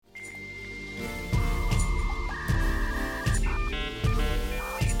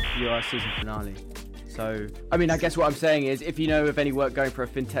preview our season finale. So, I mean, I guess what I'm saying is, if you know of any work going for a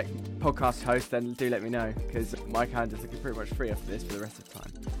fintech podcast host, then do let me know, because my calendar's looking pretty much free after this for the rest of the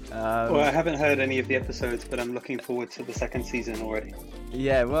time. Well, I haven't heard any of the episodes, but I'm looking forward to the second season already.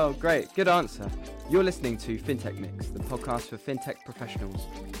 Yeah, well, great. Good answer. You're listening to FinTech Mix, the podcast for fintech professionals,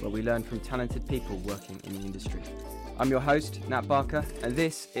 where we learn from talented people working in the industry. I'm your host, Nat Barker, and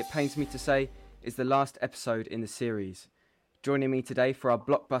this, it pains me to say, is the last episode in the series. Joining me today for our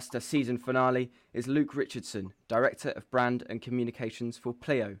blockbuster season finale is Luke Richardson, Director of Brand and Communications for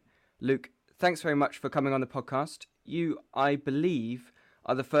Pleo. Luke, thanks very much for coming on the podcast. You, I believe,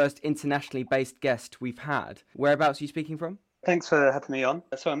 are the first internationally based guest we've had. Whereabouts are you speaking from? Thanks for having me on.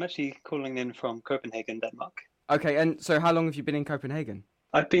 So I'm actually calling in from Copenhagen, Denmark. Okay, and so how long have you been in Copenhagen?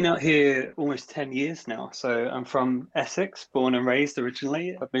 I've been out here almost 10 years now. So I'm from Essex, born and raised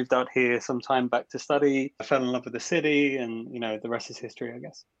originally. I've moved out here some time back to study. I fell in love with the city and, the rest is history, I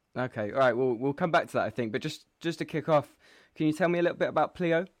guess. Okay, all right, well, we'll come back to that, I think. But just to kick off, can you tell me a little bit about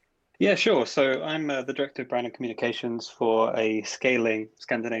Pleo? Yeah, sure. So I'm the Director of Brand and Communications for a scaling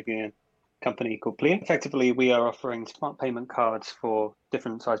Scandinavian company called Pleo. Effectively, we are offering smart payment cards for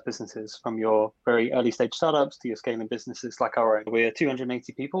different size businesses, from your very early stage startups to your scaling businesses like our own. We're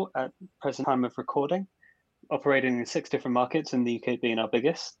 280 people at present time of recording, operating in 6 different markets, and the UK being our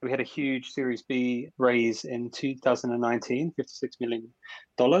biggest. We had a huge Series B raise in 2019, $56 million.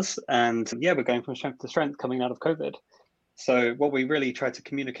 And yeah, we're going from strength to strength coming out of COVID. So what we really try to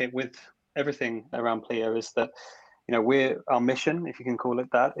communicate with everything around Pleo is that our mission, if you can call it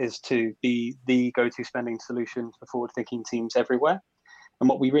that, is to be the go-to spending solution for forward-thinking teams everywhere. And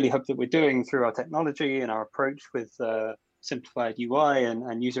what we really hope that we're doing through our technology and our approach with simplified UI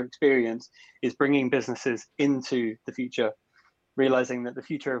and user experience is bringing businesses into the future, realizing that the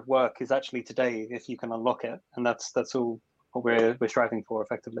future of work is actually today if you can unlock it. And that's all what we're striving for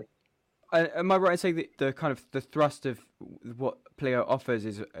effectively. Am I right in saying that the thrust of what Pleo offers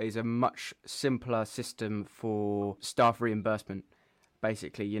is a much simpler system for staff reimbursement?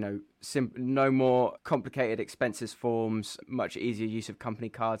 Basically, no more complicated expenses forms, much easier use of company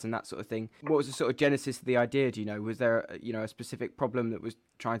cards and that sort of thing. What was the sort of genesis of the idea? Do you know? Was there a specific problem that was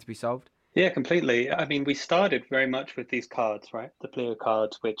trying to be solved? Yeah, completely. I mean, we started very much with these cards, right? The Pleo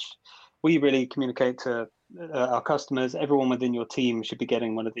cards, which we really communicate to our customers. Everyone within your team should be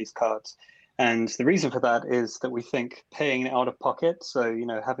getting one of these cards. And the reason for that is that we think paying out of pocket, so,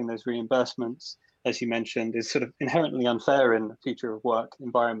 having those reimbursements, as you mentioned, is sort of inherently unfair in the future of work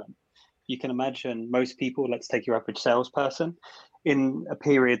environment. You can imagine most people, let's take your average salesperson, in a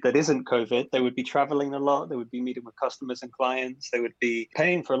period that isn't COVID, they would be traveling a lot, they would be meeting with customers and clients, they would be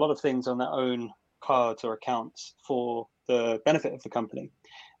paying for a lot of things on their own cards or accounts for the benefit of the company.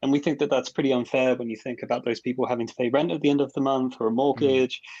 And we think that that's pretty unfair when you think about those people having to pay rent at the end of the month or a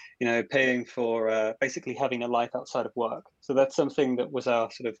mortgage, paying for basically having a life outside of work. So that's something that was our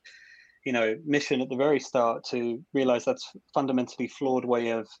sort of mission at the very start, to realize that's a fundamentally flawed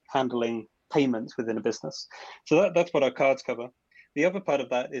way of handling payments within a business. So that's what our cards cover. The other part of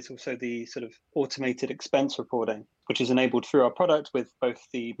that is also the sort of automated expense reporting, which is enabled through our product with both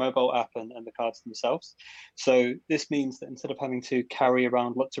the mobile app and the cards themselves. So this means that instead of having to carry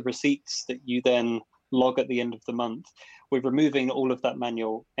around lots of receipts that you then log at the end of the month, we're removing all of that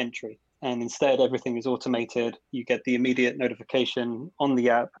manual entry. And instead, everything is automated. You get the immediate notification on the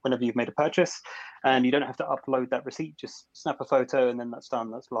app whenever you've made a purchase, and you don't have to upload that receipt. Just snap a photo and then that's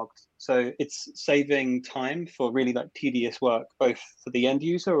done, that's logged. So it's saving time for really tedious work, both for the end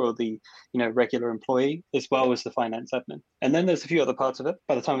user or the regular employee, as well as the finance admin. And then there's a few other parts of it.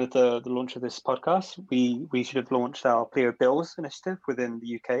 By the time of the launch of this podcast, we should have launched our Pleo Bills initiative within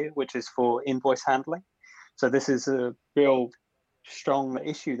the UK, which is for invoice handling. So this is a real strong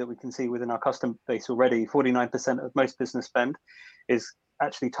issue that we can see within our customer base already. 49% of most business spend is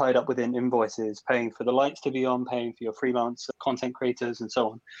actually tied up within invoices, paying for the lights to be on, paying for your freelance content creators and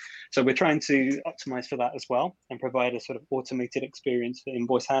so on. So we're trying to optimize for that as well and provide a sort of automated experience for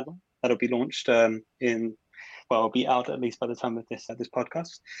invoice handling. That'll be launched it'll be out at least by the time of this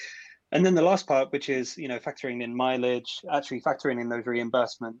podcast. And then the last part, which is, factoring in mileage, actually factoring in those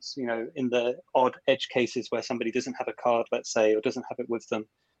reimbursements, in the odd edge cases where somebody doesn't have a card, let's say, or doesn't have it with them,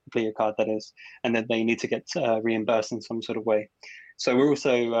 a Pleo card that is, and then they need to get reimbursed in some sort of way. So we're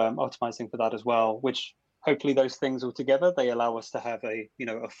also optimizing for that as well, which hopefully those things all together, they allow us to have a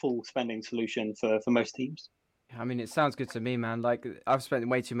full spending solution for most teams. I mean, it sounds good to me, man. Like, I've spent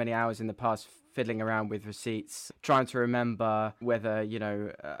way too many hours in the past fiddling around with receipts, trying to remember whether,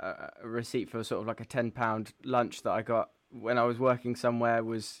 a receipt for sort of like a £10 lunch that I got when I was working somewhere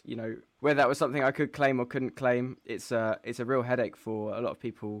was, whether that was something I could claim or couldn't claim. It's a real headache for a lot of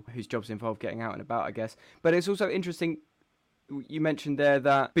people whose jobs involve getting out and about, I guess. But it's also interesting, you mentioned there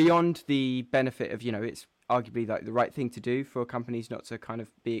that beyond the benefit of, it's arguably like the right thing to do for companies not to kind of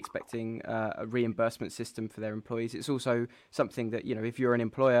be expecting a reimbursement system for their employees. It's also something that, if you're an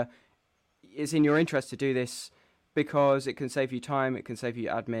employer, it's in your interest to do this because it can save you time, it can save you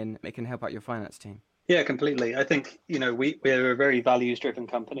admin, it can help out your finance team. Yeah, completely. I think, we're a very values-driven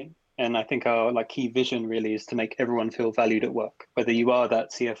company. And I think our key vision really is to make everyone feel valued at work, whether you are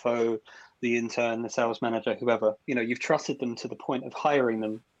that CFO, the intern, the sales manager, whoever. You've trusted them to the point of hiring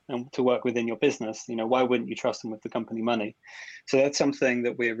them and to work within your business. Why wouldn't you trust them with the company money? So that's something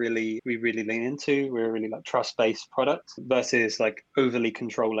that we really lean into. We're really trust-based product versus overly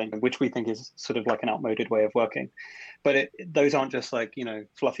controlling, which we think is sort of an outmoded way of working. But those aren't just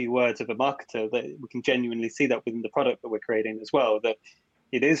fluffy words of a marketer. That we can genuinely see that within the product that we're creating as well, that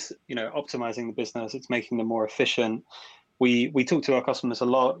it is, optimizing the business. It's making them more efficient. We talk to our customers a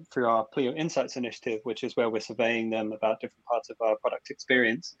lot through our Pleo Insights initiative, which is where we're surveying them about different parts of our product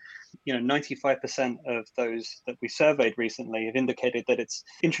experience. 95% of those that we surveyed recently have indicated that it's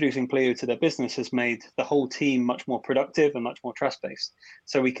introducing Pleo to their business has made the whole team much more productive and much more trust-based.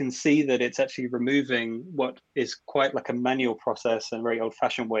 So we can see that it's actually removing what is quite a manual process and very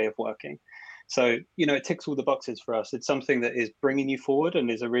old-fashioned way of working. So, it ticks all the boxes for us. It's something that is bringing you forward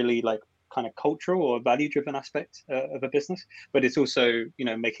and is a really kind of cultural or value-driven aspect of a business, but it's also,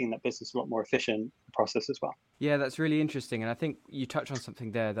 making that business a lot more efficient process as well. Yeah, that's really interesting. And I think you touched on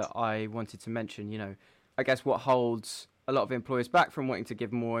something there that I wanted to mention. I guess what holds a lot of employers back from wanting to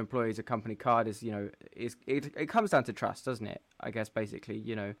give more employees a company card is, it comes down to trust, doesn't it? I guess basically,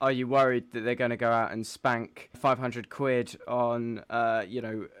 are you worried that they're going to go out and spank 500 quid on,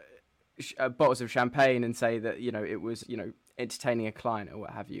 bottles of champagne and say that, it was, entertaining a client or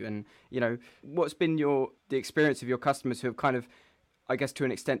what have you? And what's been the experience of your customers who have kind of, I guess to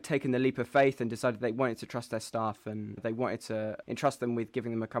an extent, taken the leap of faith and decided they wanted to trust their staff and they wanted to entrust them with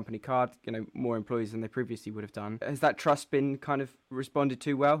giving them a company card, more employees than they previously would have done? Has that trust been kind of responded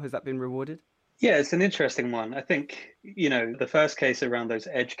to well? Has that been rewarded? Yeah, it's an interesting one. I think, the first case around those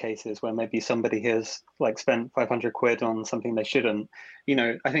edge cases where maybe somebody has spent 500 quid on something they shouldn't,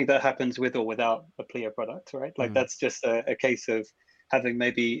 I think that happens with or without a Pleo product, right? That's just a case of having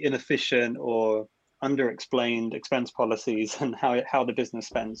maybe inefficient or under-explained expense policies and how the business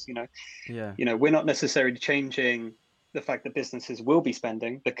spends, Yeah. We're not necessarily changing the fact that businesses will be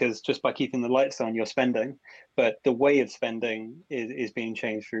spending because just by keeping the lights on, you're spending, but the way of spending is being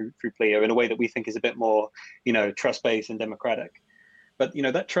changed through Pleo in a way that we think is a bit more, trust-based and democratic. But,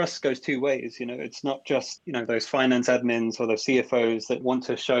 that trust goes two ways. It's not just, those finance admins or those CFOs that want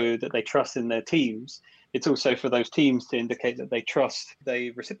to show that they trust in their teams. It's also for those teams to indicate that they trust, they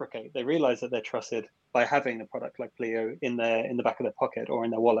reciprocate, they realize that they're trusted by having a product like Pleo in the back of their pocket or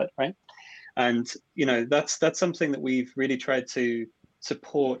in their wallet, right? And, that's something that we've really tried to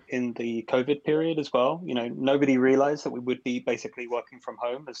support in the COVID period as well. Nobody realized that we would be basically working from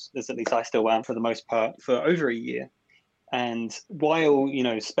home, as at least I still am for the most part, for over a year. And while,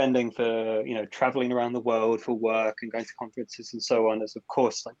 spending for, traveling around the world for work and going to conferences and so on has, of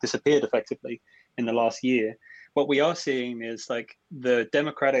course, disappeared effectively in the last year, what we are seeing is the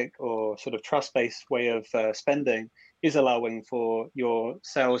democratic or sort of trust-based way of spending is allowing for your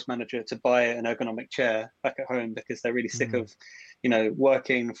sales manager to buy an ergonomic chair back at home because they're really sick of,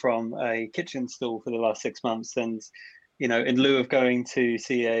 working from a kitchen stool for the last 6 months. And, in lieu of going to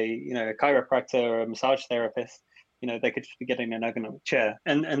see a chiropractor or a massage therapist, they could just be getting an ergonomic chair.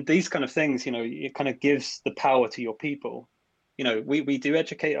 And these kind of things, it kind of gives the power to your people. We do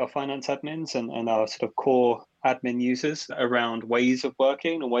educate our finance admins and our sort of core admin users around ways of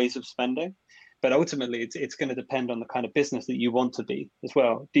working and ways of spending. But ultimately, it's going to depend on the kind of business that you want to be as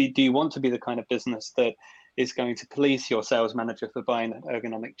well. Do you want to be the kind of business that is going to police your sales manager for buying an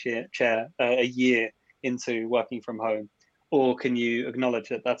ergonomic chair a year into working from home? Or can you acknowledge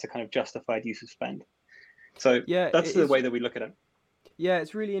that that's a kind of justified use of spend? So yeah, that's the way that we look at it. Yeah,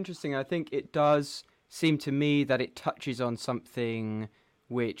 it's really interesting. I think it does seem to me that it touches on something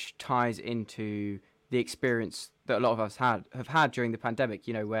which ties into the experience that a lot of us have had during the pandemic,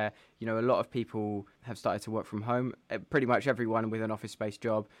 where, a lot of people have started to work from home. Pretty much everyone with an office-based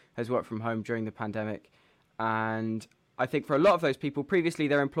job has worked from home during the pandemic. And I think for a lot of those people, previously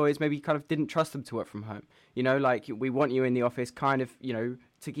their employers maybe kind of didn't trust them to work from home. We want you in the office kind of,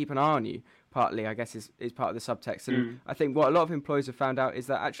 to keep an eye on you, partly, I guess, is part of the subtext. And I think what a lot of employers have found out is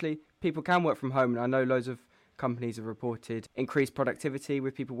that actually people can work from home. And I know loads of companies have reported increased productivity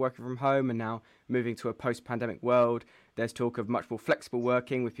with people working from home and now moving to a post-pandemic world. There's talk of much more flexible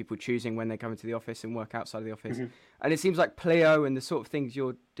working with people choosing when they come into the office and work outside of the office. And it seems like Pleo and the sort of things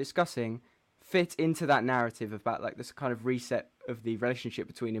you're discussing fit into that narrative about like this kind of reset of the relationship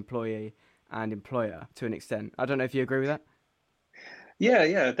between employee and employer to an extent. I don't know if you agree with that.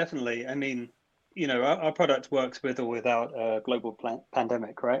 Yeah, definitely. I mean, our product works with or without a global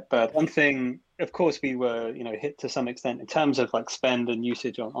pandemic, right? But one thing, of course, we were, hit to some extent in terms of like spend and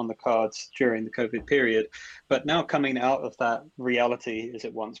usage on the cards during the COVID period. But now coming out of that reality as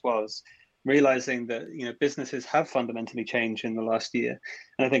it once was, realizing that, businesses have fundamentally changed in the last year.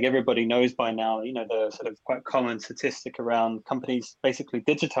 And I think everybody knows by now, the sort of quite common statistic around companies basically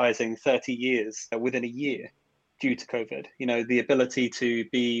digitizing 30 years within a year due to COVID. The ability to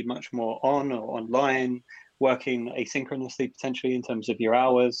be much more on or online, working asynchronously potentially in terms of your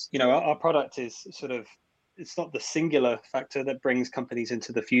hours. Our product is sort of, it's not the singular factor that brings companies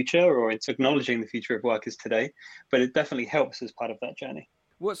into the future, or it's acknowledging the future of work is today, but it definitely helps as part of that journey.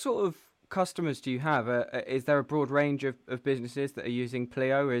 What sort of customers do you have? Is there a broad range of businesses that are using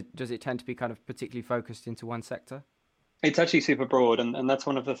Pleo, or does it tend to be kind of particularly focused into one sector? It's actually super broad, and that's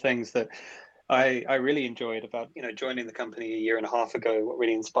one of the things that I really enjoyed about, joining the company a year and a half ago. What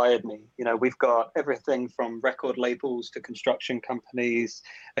really inspired me, we've got everything from record labels to construction companies,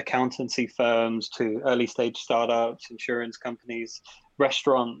 accountancy firms to early stage startups, insurance companies,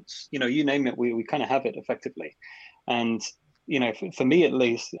 restaurants, you name it, we kind of have it effectively. And for me at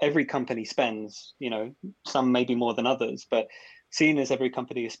least, every company spends, some maybe more than others, but seeing as every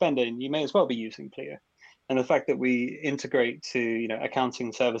company is spending, you may as well be using Pleo. And the fact that we integrate to,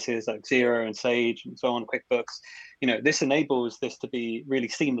 accounting services like Xero and Sage and so on, QuickBooks, this enables this to be really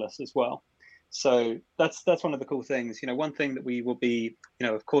seamless as well. So that's one of the cool things. One thing that we will be,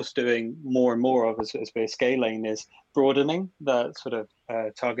 of course, doing more and more of as we're scaling is broadening the sort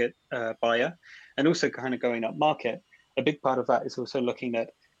of target buyer, and also kind of going up market. A big part of that is also looking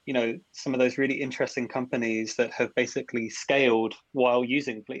at, some of those really interesting companies that have basically scaled while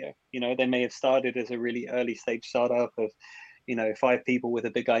using Pleo. They may have started as a really early stage startup of, 5 people with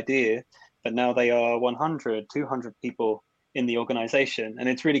a big idea, but now they are 100, 200 people in the organization. And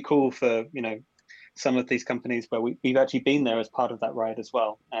it's really cool for, some of these companies where we've actually been there as part of that ride as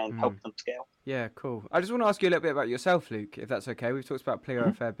well and helped them scale. Yeah, cool. I just want to ask you a little bit about yourself, Luke, if that's okay. We've talked about Pleo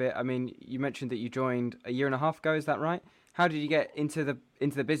a fair bit. I mean, you mentioned that you joined a year and a half ago, is that right? How did you get into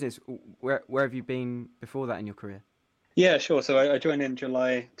the business? Where have you been before that in your career? Yeah, sure. So I joined in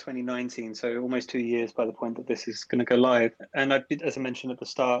July 2019, so almost 2 years by the point that this is going to go live. And as I mentioned at the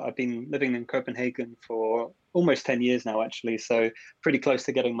start, I've been living in Copenhagen for almost 10 years now, actually. So pretty close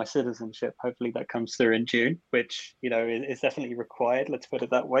to getting my citizenship. Hopefully that comes through in June, which, is definitely required. Let's put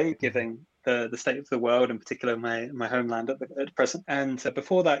it that way, given the state of the world, in particular my homeland at present. And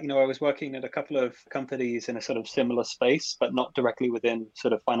before that, I was working at a couple of companies in a sort of similar space, but not directly within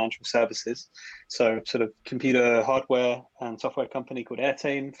sort of financial services. So sort of computer hardware and software company called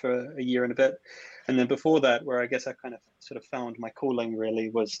Airtame for a year and a bit. And then before that, where I guess I kind of sort of found my calling really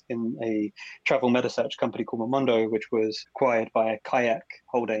was in a travel meta search company called Momondo, which was acquired by Kayak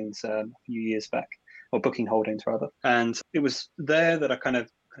Holdings a few years back, or Booking Holdings rather. And it was there that I kind of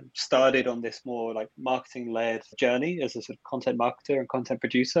started on this more like marketing-led journey as a sort of content marketer and content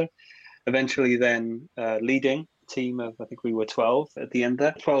producer, eventually then leading a team of, I think we were 12 at the end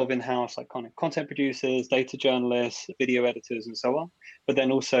there, 12 in-house like content producers, data journalists, video editors, and so on. But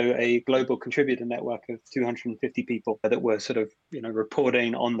then also a global contributor network of 250 people that were sort of,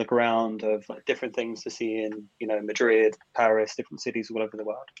 reporting on the ground of like different things to see in, Madrid, Paris, different cities all over the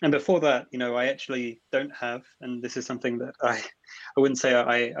world. And before that, I actually don't have, and this is something that I wouldn't say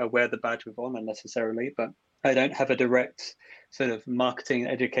I wear the badge of honor necessarily, but I don't have a direct sort of marketing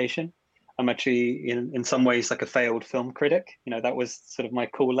education. I'm actually in some ways like a failed film critic. That was sort of my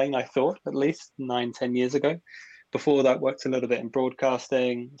calling, I thought, at least 9-10 years ago. Before that, worked a little bit in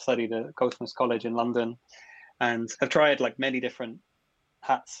broadcasting, studied at Goldsmiths College in London, and I've tried like many different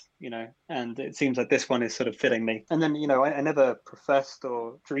hats, and it seems like this one is sort of fitting me. And then, I never professed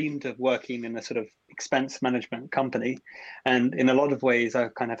or dreamed of working in a sort of expense management company. And in a lot of ways, I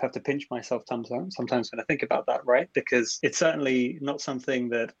kind of have to pinch myself sometimes when I think about that, right? Because it's certainly not something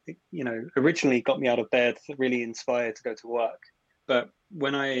that, originally got me out of bed, really inspired to go to work. But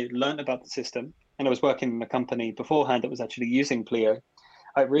when I learned about the system, and I was working in a company beforehand that was actually using Pleo,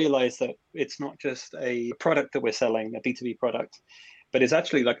 I realized that it's not just a product that we're selling, a B2B product. but it's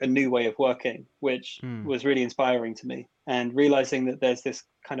actually like a new way of working, which Mm. was really inspiring to me. And realizing that there's this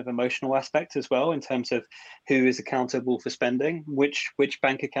kind of emotional aspect as well in terms of who is accountable for spending, which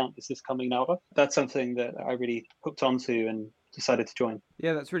bank account is this coming out of. That's something that I really hooked onto and decided to join.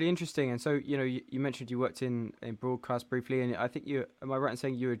 Yeah, that's really interesting. And so, you mentioned you worked in broadcast briefly, and I think am I right in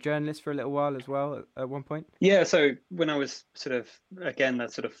saying you were a journalist for a little while as well at one point? Yeah, so when I was sort of, again,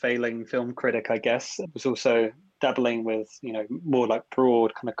 that sort of failing film critic, I guess, I was also dabbling with, more like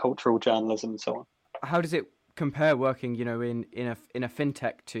broad kind of cultural journalism and so on. How does it compare working, in a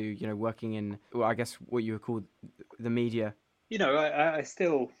fintech to, working in, well, I guess what you would call the media? I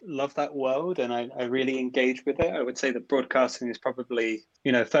still love that world and I really engage with it. I would say that broadcasting is probably,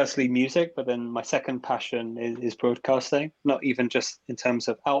 firstly music, but then my second passion is broadcasting, not even just in terms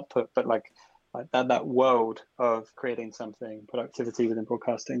of output, but like that world of creating something, productivity within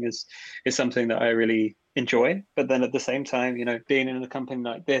broadcasting is something that I really enjoy. But then at the same time, being in a company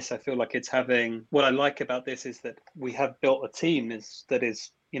like this, I feel like it's having, what I like about this is that we have built a team that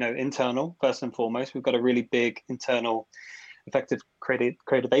is, internal first and foremost. We've got a really big internal effective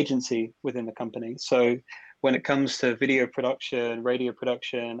creative agency within the company. So when it comes to video production, radio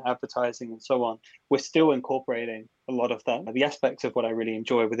production, advertising, and so on, we're still incorporating a lot of that. The aspects of what I really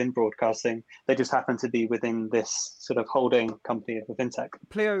enjoy within broadcasting, they just happen to be within this sort of holding company of a fintech.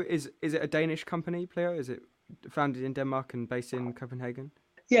 Pleo, is it a Danish company, Pleo? Is it founded in Denmark and based in Copenhagen?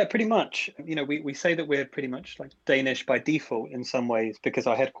 Yeah, pretty much. We say that we're pretty much like Danish by default in some ways because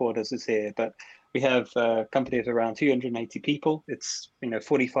our headquarters is here, but we have a company of around 280 people. It's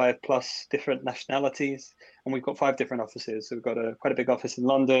 45 plus different nationalities, and we've got 5 different offices. So we've got quite a big office in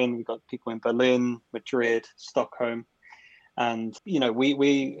London. We've got people in Berlin, Madrid, Stockholm, and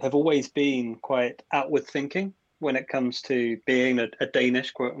we have always been quite outward thinking when it comes to being a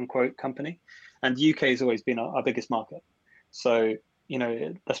Danish quote unquote company, and UK has always been our biggest market. So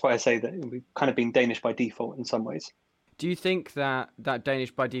that's why I say that we've kind of been Danish by default in some ways. Do you think that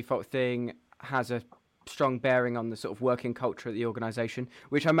Danish by default thing has a strong bearing on the sort of working culture at the organisation,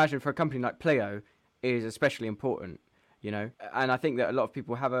 which I imagine for a company like Pleo is especially important, And I think that a lot of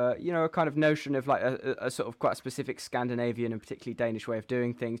people have a kind of notion of like a sort of quite a specific Scandinavian and particularly Danish way of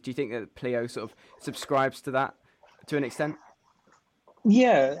doing things. Do you think that Pleo sort of subscribes to that to an extent?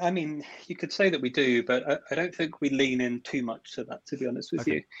 Yeah, I mean, you could say that we do, but I don't think we lean in too much to that, to be honest with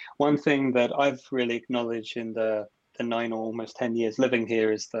Okay. you. One thing that I've really acknowledged in the 9 or almost 10 years living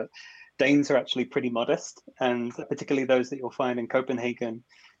here is that Danes are actually pretty modest, and particularly those that you'll find in Copenhagen,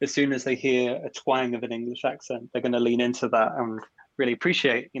 as soon as they hear a twang of an English accent, they're going to lean into that and really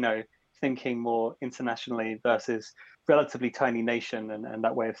appreciate, thinking more internationally versus relatively tiny nation and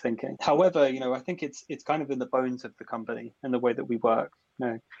that way of thinking. However, I think it's kind of in the bones of the company and the way that we work.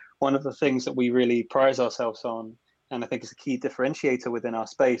 One of the things that we really prize ourselves on, and I think is a key differentiator within our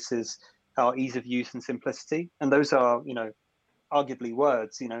space, is our ease of use and simplicity. And those are, arguably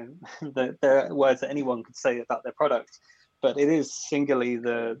words, they're words that anyone could say about their product. But it is singularly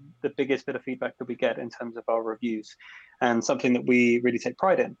the biggest bit of feedback that we get in terms of our reviews, and something that we really take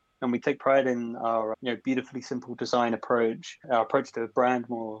pride in. And we take pride in our beautifully simple design approach, our approach to a brand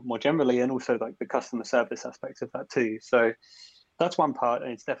more generally, and also like the customer service aspects of that too. So that's one part,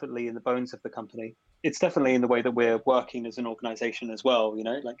 and it's definitely in the bones of the company. It's definitely in the way that we're working as an organization as well.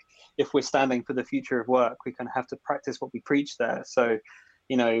 Like if we're standing for the future of work, we kind of have to practice what we preach there. So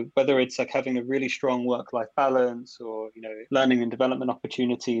whether it's like having a really strong work-life balance or learning and development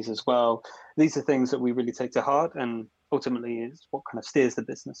opportunities as well, these are things that we really take to heart, and ultimately is what kind of steers the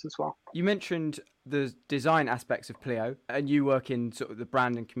business as well. You mentioned the design aspects of Pleo, and you work in sort of the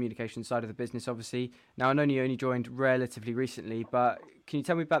brand and communication side of the business, obviously. Now, I know you only joined relatively recently, but can you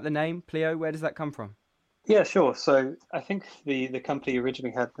tell me about the name Pleo? Where does that come from? Yeah, sure. So I think the company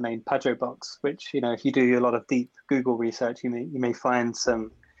originally had the name Pajobox, which if you do a lot of deep Google research, you may find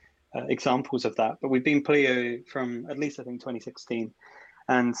some examples of that. But we've been Pleo from at least I think 2016.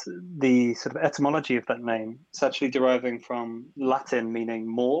 And the sort of etymology of that name is actually deriving from Latin meaning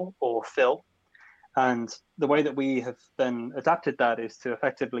more or fill. And the way that we have then adapted that is to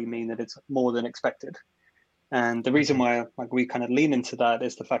effectively mean that it's more than expected. And the reason why we kind of lean into that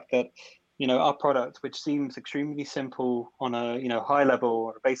is the fact that, our product, which seems extremely simple on a, high level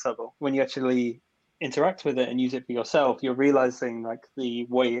or a base level, when you actually interact with it and use it for yourself, you're realizing like the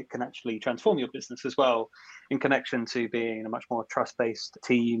way it can actually transform your business as well, in connection to being a much more trust-based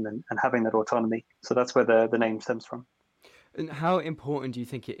team and having that autonomy. So that's where the name stems from. And how important do you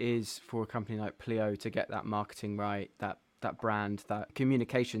think it is for a company like Pleo to get that marketing right, that brand, that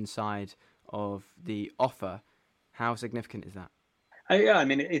communication side of the offer? How significant is that? Yeah, I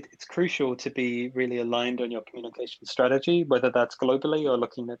mean, it's crucial to be really aligned on your communication strategy, whether that's globally or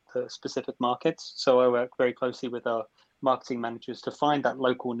looking at the specific markets. So I work very closely with our marketing managers to find that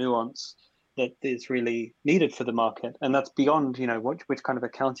local nuance that is really needed for the market. And that's beyond, which kind of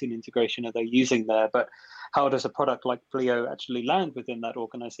accounting integration are they using there, but how does a product like Pleo actually land within that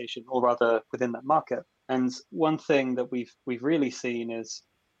organization, or rather within that market? And one thing that we've really seen is,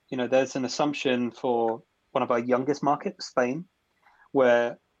 there's an assumption for one of our youngest markets, Spain,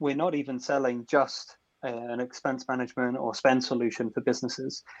 where we're not even selling just an expense management or spend solution for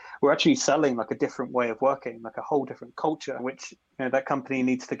businesses. We're actually selling like a different way of working, like a whole different culture, which that company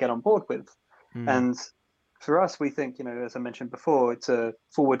needs to get on board with. Mm. And for us, we think, as I mentioned before, it's a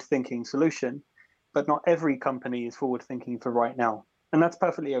forward-thinking solution, but not every company is forward-thinking for right now, and that's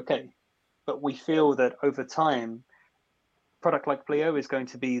perfectly okay. But we feel that over time, product like Pleo is going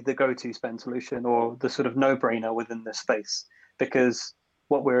to be the go-to spend solution or the sort of no-brainer within this space, because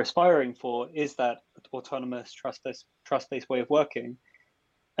what we're aspiring for is that autonomous trust-based way of working.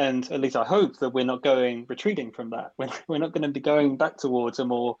 And at least I hope that we're not retreating from that. We're not going to be going back towards a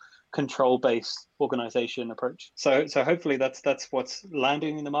more control-based organization approach. So hopefully that's what's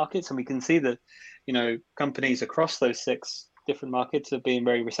landing in the markets, and we can see that companies across those 6 different markets are being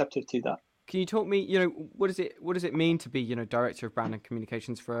very receptive to that. Can you talk me, what does it mean to be, director of brand and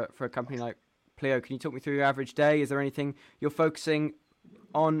communications for a company like Pleo? Can you talk me through your average day? Is there anything you're focusing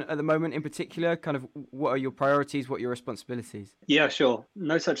on at the moment in particular? Kind of what are your priorities? What are your responsibilities? Yeah, sure.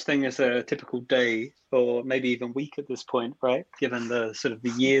 No such thing as a typical day or maybe even week at this point, right? Given the sort of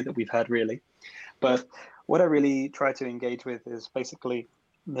the year that we've had, really. But what I really try to engage with is basically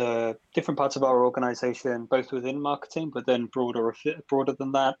the different parts of our organization, both within marketing, but then broader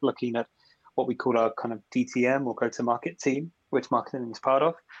than that, looking at what we call our kind of DTM or go-to-market team, which marketing is part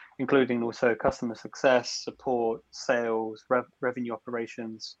of, including also customer success, support, sales, revenue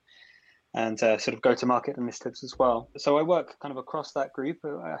operations, and sort of go-to-market initiatives as well. So I work kind of across that group.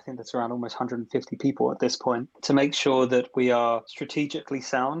 I think that's around almost 150 people at this point, to make sure that we are strategically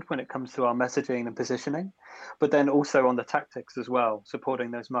sound when it comes to our messaging and positioning, but then also on the tactics as well,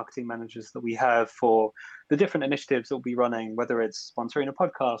 supporting those marketing managers that we have for the different initiatives that we'll be running, whether it's sponsoring a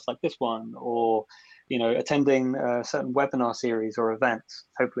podcast like this one, or attending a certain webinar series or events,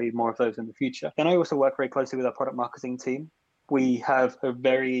 hopefully more of those in the future. Then I also work very closely with our product marketing team. We have a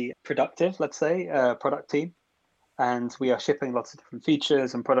very productive, let's say, product team, and we are shipping lots of different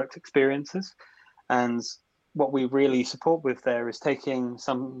features and product experiences. And what we really support with there is taking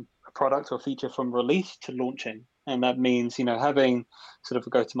some product or feature from release to launching. And that means, having sort of a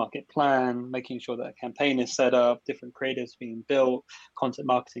go-to-market plan, making sure that a campaign is set up, different creatives being built, content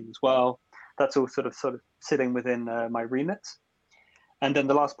marketing as well. That's all sort of sitting within my remit. And then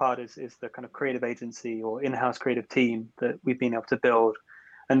the last part is the kind of creative agency or in-house creative team that we've been able to build.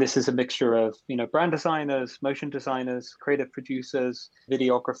 And this is a mixture of, brand designers, motion designers, creative producers,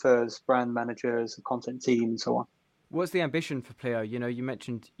 videographers, brand managers, content team, and so on. What's the ambition for Pleo? You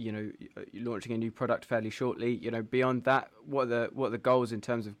mentioned, launching a new product fairly shortly. Beyond that, what are the goals in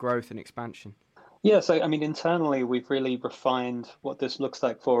terms of growth and expansion? Yeah, so I mean, internally, we've really refined what this looks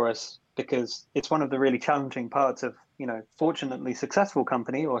like for us, because it's one of the really challenging parts of, fortunately successful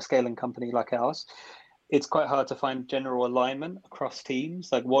company or scaling company like ours. It's quite hard to find general alignment across teams.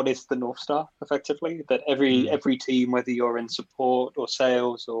 Like, what is the North Star effectively that every team, whether you're in support or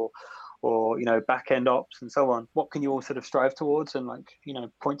sales or back end ops and so on, what can you all sort of strive towards and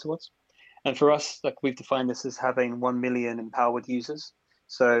point towards? And for us, like, we've defined this as having 1 million empowered users.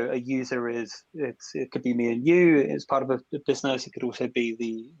 So a user it could be me and you as part of a business. It could also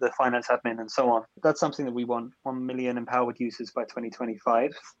be the finance admin and so on. That's something that we want, 1 million empowered users by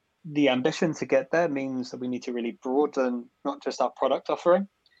 2025. The ambition to get there means that we need to really broaden not just our product offering,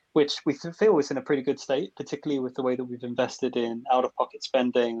 which we feel is in a pretty good state, particularly with the way that we've invested in out-of-pocket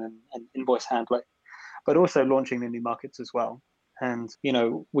spending and invoice handling, but also launching the new markets as well. And,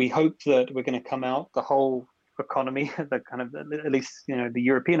 we hope that we're going to come out the whole economy, the kind of, at least, the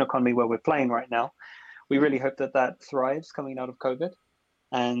European economy where we're playing right now. We really hope that thrives coming out of COVID,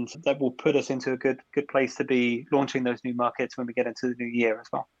 and that will put us into a good place to be launching those new markets when we get into the new year as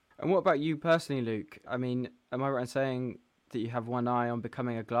well. And what about you personally, Luke? I mean, am I right in saying that you have one eye on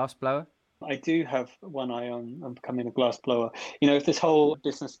becoming a glass blower? I do have one eye on becoming a glass blower. If this whole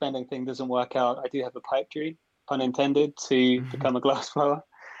business spending thing doesn't work out, I do have a pipe dream, pun intended, to become a glass blower.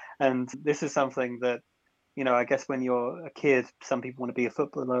 And this is something that, I guess when you're a kid, some people want to be a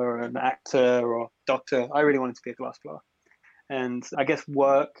footballer or an actor or doctor. I really wanted to be a glass blower. And I guess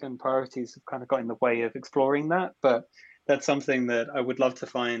work and priorities have kind of got in the way of exploring that. But that's something that I would love to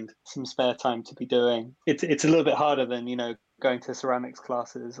find some spare time to be doing. It's a little bit harder than, going to ceramics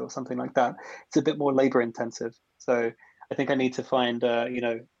classes or something like that. It's a bit more labor intensive. So I think I need to find,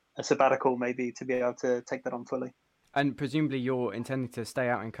 a sabbatical maybe to be able to take that on fully. And presumably you're intending to stay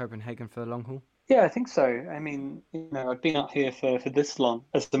out in Copenhagen for the long haul? Yeah, I think so. I mean, I've been out here for this long.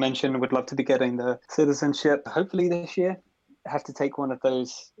 As I mentioned, would love to be getting the citizenship hopefully this year. I have to take one of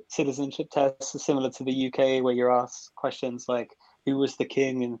those citizenship tests similar to the UK where you're asked questions like who was the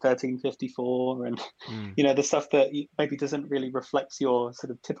king in 1354 and the stuff that maybe doesn't really reflect your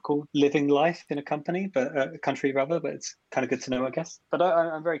sort of typical living life in a company, but a country rather, but it's kind of good to know, I guess. But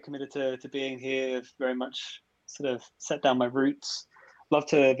I'm very committed to being here, very much sort of set down my roots. Love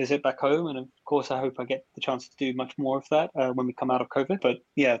to visit back home, and of course I hope I get the chance to do much more of that when we come out of COVID. But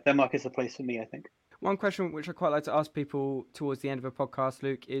yeah, Denmark is the place for me, I think. One question which I quite like to ask people towards the end of a podcast,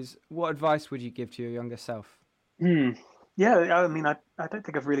 Luke, is what advice would you give to your younger self? Yeah, I mean, I don't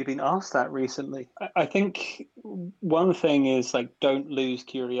think I've really been asked that recently. I think one thing is like, don't lose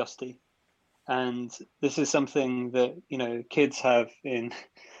curiosity. And this is something that, kids have in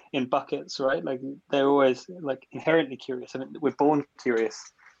buckets, right? Like they're always like inherently curious. I mean, we're born curious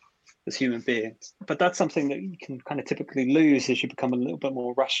as human beings, but that's something that you can kind of typically lose as you become a little bit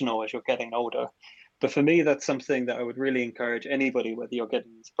more rational as you're getting older. But for me, that's something that I would really encourage anybody, whether you're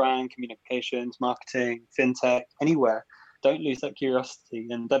getting into brand, communications, marketing, fintech, anywhere, don't lose that curiosity.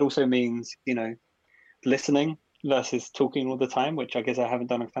 And that also means, listening versus talking all the time, which I guess I haven't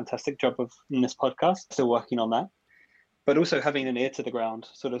done a fantastic job of in this podcast, still working on that. But also having an ear to the ground,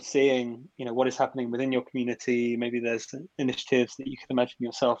 sort of seeing, what is happening within your community. Maybe there's initiatives that you could imagine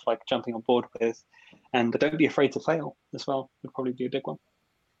yourself like jumping on board with. And don't be afraid to fail as well, would probably be a big one.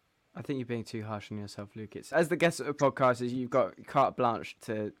 I think you're being too harsh on yourself, Luke. It's, as the guest of a podcast, you've got carte blanche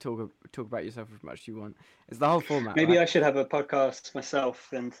to talk about yourself as much as you want. It's the whole format. Maybe right? I should have a podcast myself,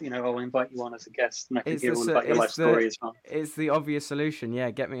 and I'll invite you on as a guest, and I can hear all about your life story as well. It's the obvious solution.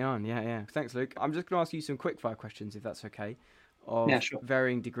 Yeah, get me on. Yeah. Thanks, Luke. I'm just going to ask you some quickfire questions, if that's okay, of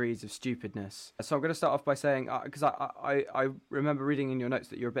varying degrees of stupidness. So I'm going to start off by saying, because I remember reading in your notes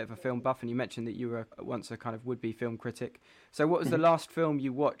that you're a bit of a film buff, and you mentioned that you were once a kind of would-be film critic. So what was the last film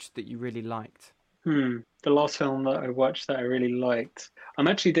you watched that you really liked? The last film that I watched that I really liked. I'm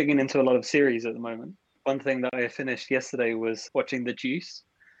actually digging into a lot of series at the moment. One thing that I finished yesterday was watching The Juice,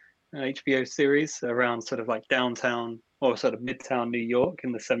 an HBO series around sort of like downtown or sort of midtown New York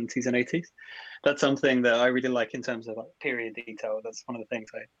in the 70s and 80s. That's something that I really like in terms of like period detail. That's one of the things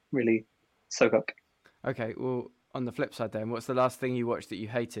I really soak up. Okay, well, on the flip side then, what's the last thing you watched that you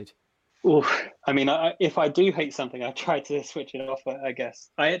hated? Oh, I mean, if I do hate something, I try to switch it off, I guess.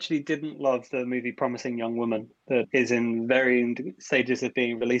 I actually didn't love the movie Promising Young Woman that is in varying stages of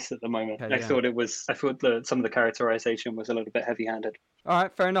being released at the moment. Okay, I thought that some of the characterization was a little bit heavy-handed. All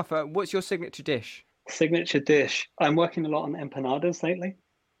right, fair enough. What's your signature dish? Signature dish. I'm working a lot on empanadas lately.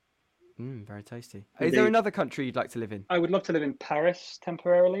 Very tasty. Indeed. Is there another country you'd like to live in? I would love to live in Paris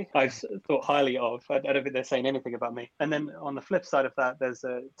temporarily. I've thought highly of. I don't think they're saying anything about me. And then on the flip side of that, there's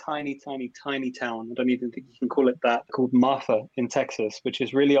a tiny, tiny, tiny town. I don't even think you can call it that, called Marfa in Texas, which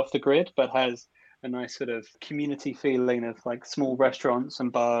is really off the grid, but has a nice sort of community feeling of like small restaurants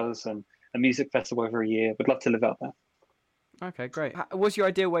and bars and a music festival every year. Would love to live out there. Okay, great. What's your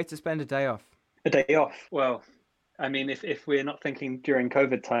ideal way to spend a day off? A day off? Well, I mean, if we're not thinking during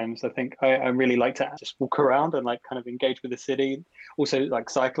COVID times, I think I really like to just walk around and like kind of engage with the city. Also, like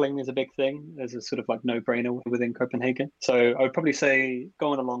cycling is a big thing. There's a sort of like no-brainer within Copenhagen. So I would probably say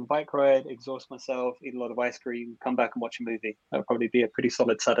go on a long bike ride, exhaust myself, eat a lot of ice cream, come back and watch a movie. That would probably be a pretty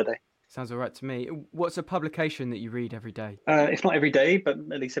solid Saturday. Sounds all right to me. What's a publication that you read every day? If not every day, but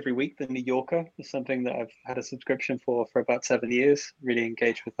at least every week. The New Yorker is something that I've had a subscription for about 7 years. Really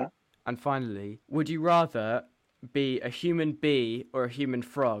engaged with that. And finally, would you rather be a human bee or a human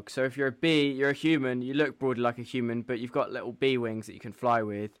frog? So if you're a bee, you're a human, you look broadly like a human, but you've got little bee wings that you can fly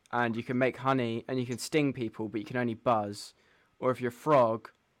with, and you can make honey, and you can sting people, but you can only buzz. Or if you're a frog,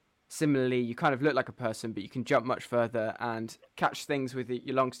 similarly, you kind of look like a person, but you can jump much further and catch things with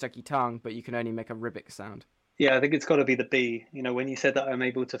your long, sticky tongue, but you can only make a ribbit sound. Yeah, I think it's got to be the bee. When you said that I'm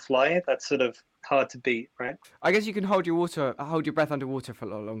able to fly, that's sort of hard to beat, right? I guess you can hold your breath underwater for a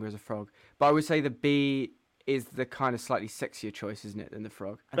lot longer as a frog, but I would say the bee is the kind of slightly sexier choice, isn't it, than the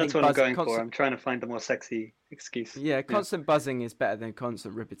frog? That's what I'm going for. I'm trying to find the more sexy excuse. Yeah, constant buzzing is better than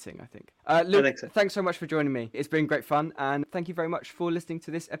constant ribbiting, I think. Luke, I think so. Thanks so much for joining me. It's been great fun, and thank you very much for listening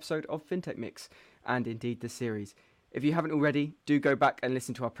to this episode of FinTech Mix, and indeed the series. If you haven't already, do go back and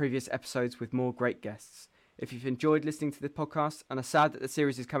listen to our previous episodes with more great guests. If you've enjoyed listening to the podcast and are sad that the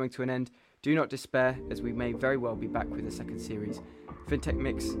series is coming to an end, Do not despair, as we may very well be back with a second series. FinTech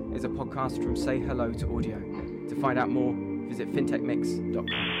Mix is a podcast from Say Hello to Audio. To find out more, visit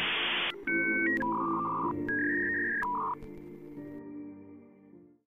fintechmix.com.